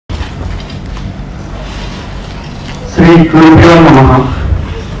Sri Gurubhyo Namaha.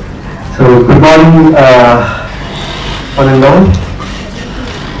 So, good morning, all and all.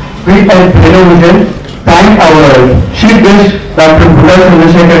 We at Beea Vision thank our chief guest, Dr. Beea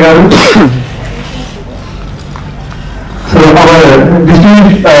Garu. So, our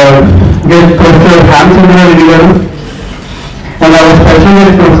distinguished guest, Professor Ramchandra Reddy Garu, and our special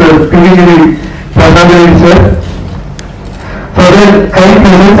guest, Professor P.V. Prasad sir, for their kind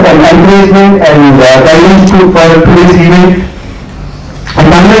presence and encouragement and guidance for today's event. I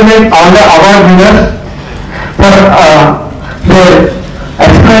congratulate all the award winners for their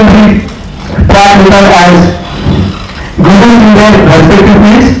explanatory track record as good in their respective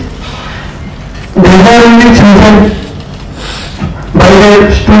fields. They are only chosen by their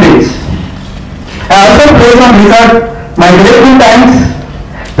students. I also place on record my grateful thanks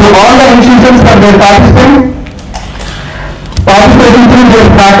to all the institutions for their participating through their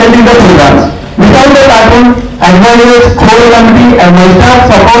faculty the programs. Without the background, advisors, core committee and my staff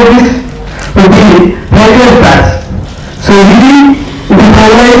support this would be various tracks. So really, we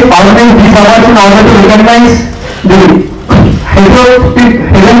provide organize these awards in order to recognize the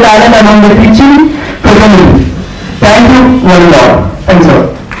hidden talent among the teaching fraternity. Thank you one and all. Thanks a lot.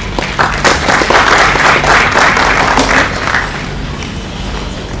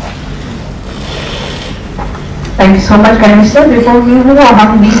 Thank you so much, Ganesh sir. Before we move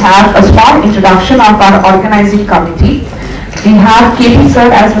on, we have a small introduction of our organizing committee. We have KP sir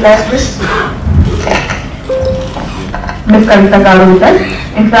as well as Ms. Kavita Garu with us.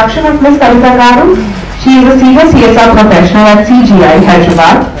 Introduction of Ms. Kavita Garu. She is a senior CSR professional at CGI,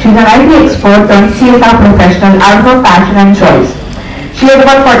 Hyderabad. She is an IT expert turned CSR professional out of passion and choice. She has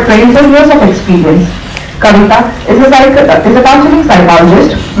about 27 years of experience. Kavita is a counseling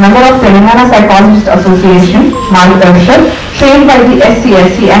psychologist, member of Telangana Psychologist Association, Margdarshak, trained by the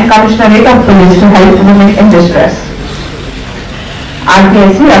SCSC and Commissionerate of Police to help women in distress.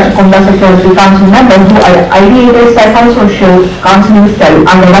 RPSC, Rachakonda Security Council member who ideated psychosocial counseling cell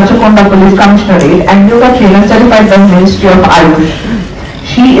under Rachakonda Police Commissionerate and yoga trainer certified by the Ministry of Ayush.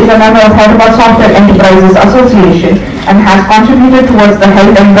 She is a member of Hyderabad Software Enterprises Association and has contributed towards the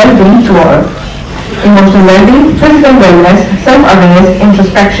health and well-being tour. Emotional well-being, physical wellness, self-awareness,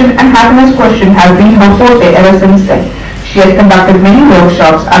 introspection and happiness question have been her forte ever since then. She has conducted many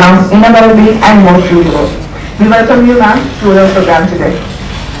workshops around inner well-being and emotional growth. We welcome you ma'am to the program today.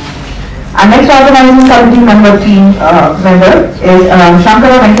 Our next organizing committee member is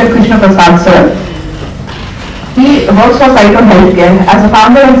Shankara Venkat Krishna Prasad sir. He works for Cyto Healthcare as a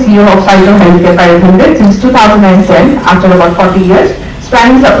founder and CEO of Cyto Healthcare Private Limited since 2010 after about 40 years.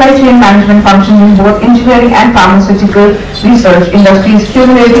 Spanning supply chain management functions in both engineering and pharmaceutical research industries,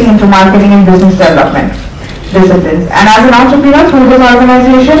 accumulating into marketing and business development disciplines. And as an entrepreneur through his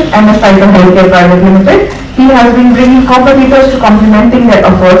organization, MS Cyto Healthcare Private Limited, he has been bringing competitors to complementing their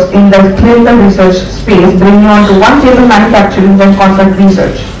efforts in the clinical research space, bringing on to one table manufacturing and contract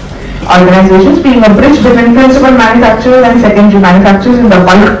research. Organizations being a bridge between principal manufacturers and secondary manufacturers in the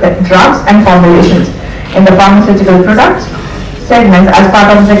bulk drugs and formulations in the pharmaceutical products segments. As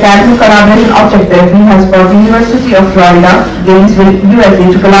part of the academic collaboration objective, he has brought University of Florida, Gainesville, USA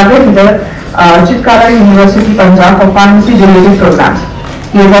to collaborate with the Chitkara University, Punjab for pharmacy-related programs.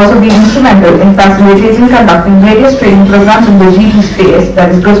 He has also been instrumental in facilitating conducting various training programs in the GT space,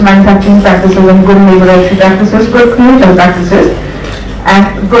 that is goods manufacturing practices and good laboratory practices, good clinical practices, and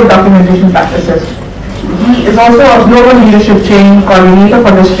good documentation practices. He is also a global leadership training coordinator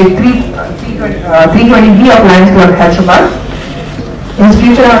for District 320B of Lions Club, Hyderabad. In his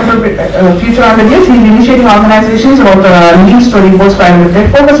future endeavors, he is initiating organizations about lead storyboards private limited,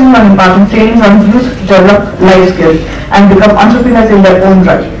 focusing on imparting trainings on youth to develop life skills and become entrepreneurs in their own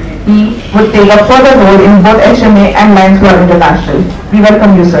right. He would take a further role in both HMA and Lions Club International. We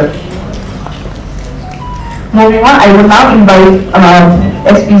welcome you, sir. Moving on, I will now invite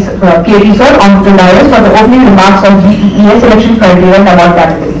KP sir on the dais for the opening remarks on BEA selection criteria and award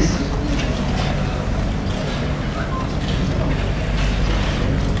categories.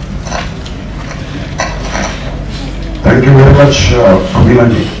 Thank you very much,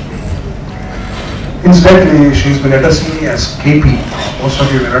 Abhimanji. Incidentally, she's been addressing me as KP. Most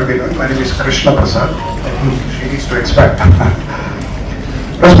of you may not be knowing. My name is Krishna Prasad. I think she needs to expect.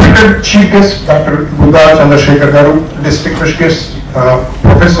 Respected Chief Guest, Dr. Beea Chandrasekhar Garu, Distinguished Guest,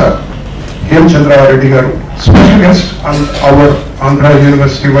 Professor Hemchandra Reddy Garu, Special Guest, our Andhra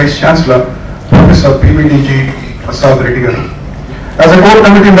University Vice Chancellor, Professor PVDG Prasad Reddy Garu. As a core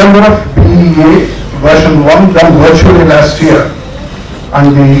committee member of BEA version 1 done virtually last year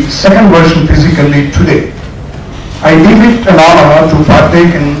and the second version physically today, I deem it an honor to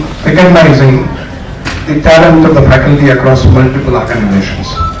partake in recognizing the talent of the faculty across multiple organizations.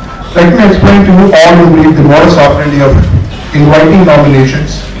 Let me explain to you all in brief the modus operandi of inviting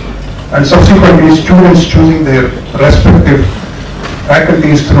nominations and subsequently students choosing their respective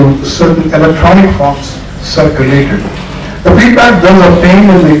faculties through certain electronic forms circulated. The feedback thus obtained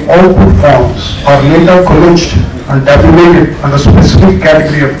in the output forms are later collaged and tabulated under specific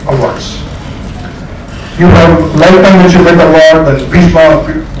category of awards. You have Lifetime Achievement Award and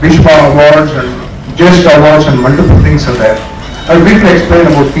Bhishma Awards and Just Awards and multiple things are there. I'll briefly explain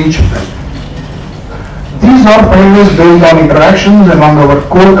about each of them. These are finalized based on interactions among our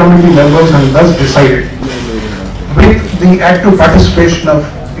core committee members and thus decided with the active participation of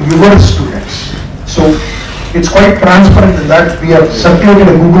your students. So it's quite transparent in that we have circulated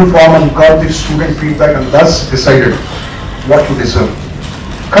a Google form and got the student feedback and thus decided what to deserve.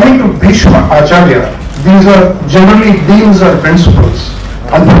 Coming to Bhishma Acharya, these are generally deans or principals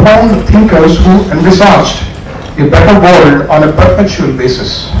and profound thinkers who envisaged a better world on a perpetual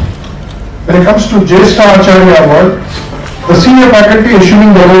basis. When it comes to Jyeshta Acharya Award, the senior faculty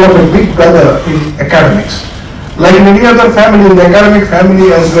assuming the role of a big brother in academics. Like in any other family, in the academic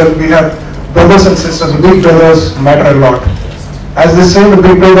family as well, we have brothers and sisters. Big brothers matter a lot. As they say, the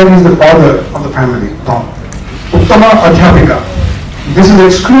big brother is the father of the family. Uttama Adhyapika. This is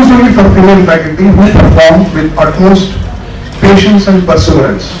exclusively for female faculty who perform with utmost patience and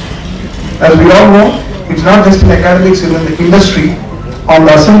perseverance. As we all know, it's not just in academics, even in the industry. On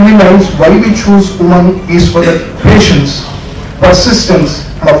the assembly lines, why we choose women is for the patience, persistence,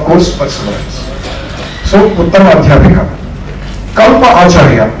 and of course perseverance. So, Uttama Adhyapika. Kalpa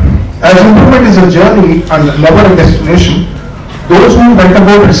Acharya. As improvement is a journey and never a destination, those who went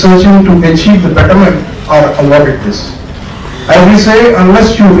about researching to achieve the betterment are awarded this. As we say,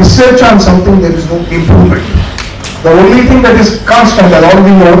 unless you research on something, there is no improvement. The only thing that is constant, as all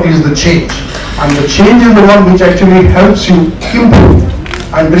we know, is the change. And the change is the one which actually helps you improve.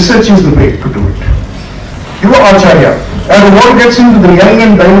 And research is the way to do it. Yuva Acharya. As the world gets into the young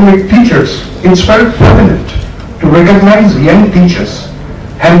and dynamic teachers, it's felt pertinent to recognize young teachers.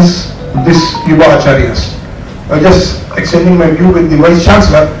 Hence, this Yuva Acharyas. Just extending my view with the Vice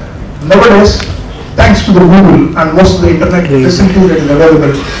Chancellor, nowadays, thanks to the Google and most of the internet facilities that is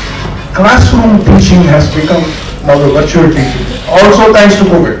available, classroom teaching has become now the virtual teaching. Also thanks to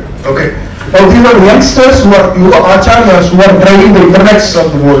COVID. Okay. Now these are youngsters who are Yuva Acharyas who are driving the internets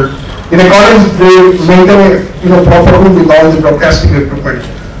of the world. In a college, they maintain a proper room with all the broadcasting equipment,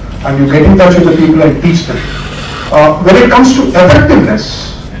 and you get in touch with the people and teach them. When it comes to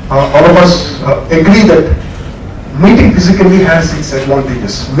effectiveness, all of us agree that meeting physically has its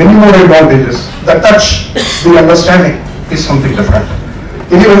advantages, many more advantages. The touch, the understanding is something different.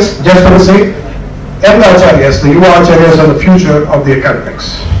 Anyways, just for the sake, young Acharyas, the Yuva Acharyas are the future of the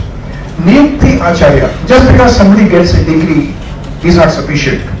academics. Niyukti Acharya, just because somebody gets a degree is not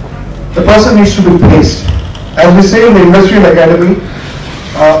sufficient. The person needs to be placed. As we say in the industrial academy,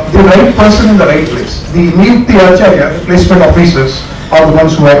 the right person in the right place. The Niyukti Acharya, placement officers, are the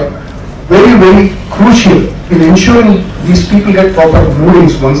ones who are very, very crucial in ensuring these people get proper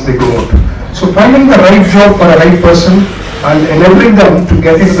rulings once they go out. So finding the right job for a right person and enabling them to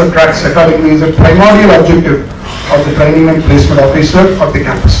get into the tracks accordingly is a primordial objective of the training and placement officer of the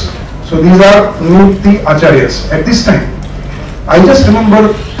campus. So these are Niyukti Acharyas. At this time, I just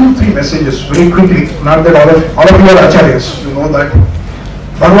remember 2-3 messages very quickly, not that all of you are Acharyas, you know that.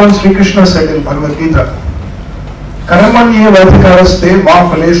 Bhagavan Sri Krishna said in Bhagavad Gita, Karamanye Vadhikaraste ma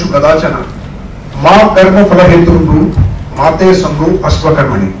phaleshu kadachana ma karma phalaheturgu mate sanghu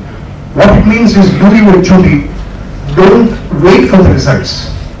asvakarmani. What it means is do your duty, don't wait for the results.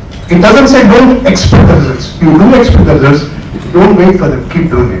 It doesn't say don't expect the results. You do expect the results, don't wait for them, keep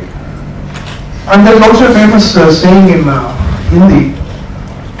doing it. And there is also a famous saying in Hindi,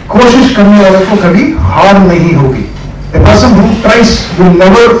 कोशिश करने वाले को कभी हार नहीं होगी. A person who tries will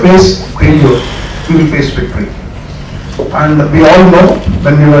never face failure, he will face victory. And we all know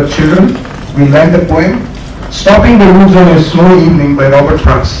when we were children, we learned the poem, Stopping the Woods on a Snowy Evening by Robert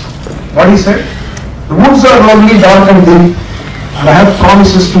Frost. What he said? The woods are lovely, dark and dim, and I have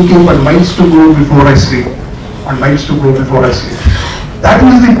promises to keep and miles to go before I sleep. And miles to go before I sleep. That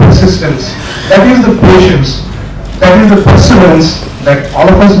is the persistence, that is the patience, that is the perseverance that all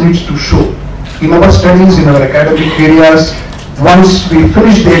of us needs to show in our studies, in our academic areas. Once we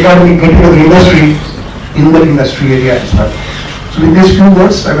finish the academic, get into the industry, in the industry area as well. So with these few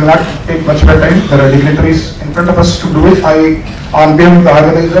words, I will not take much of our time. There are dignitaries in front of us to do it. I, on behalf of the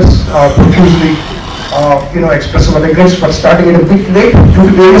organizers, profusely express our regrets for starting it a bit late due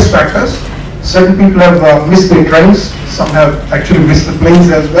to various factors. Certain people have missed their trains, some have actually missed the planes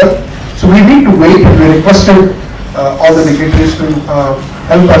as well. So we need to wait. We requested all the dignitaries to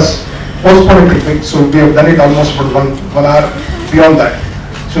help us postpone it a bit. So we have done it almost for one hour beyond that.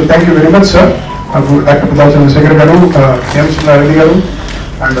 So thank you very much, sir. Dr. Beea Chandrasekhar garu, M. Chandra Reddy garu,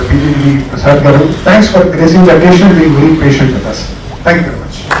 and PGD Prasad garu. Thanks for gracing the occasion, being very patient with us. Thank you very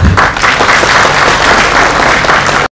much.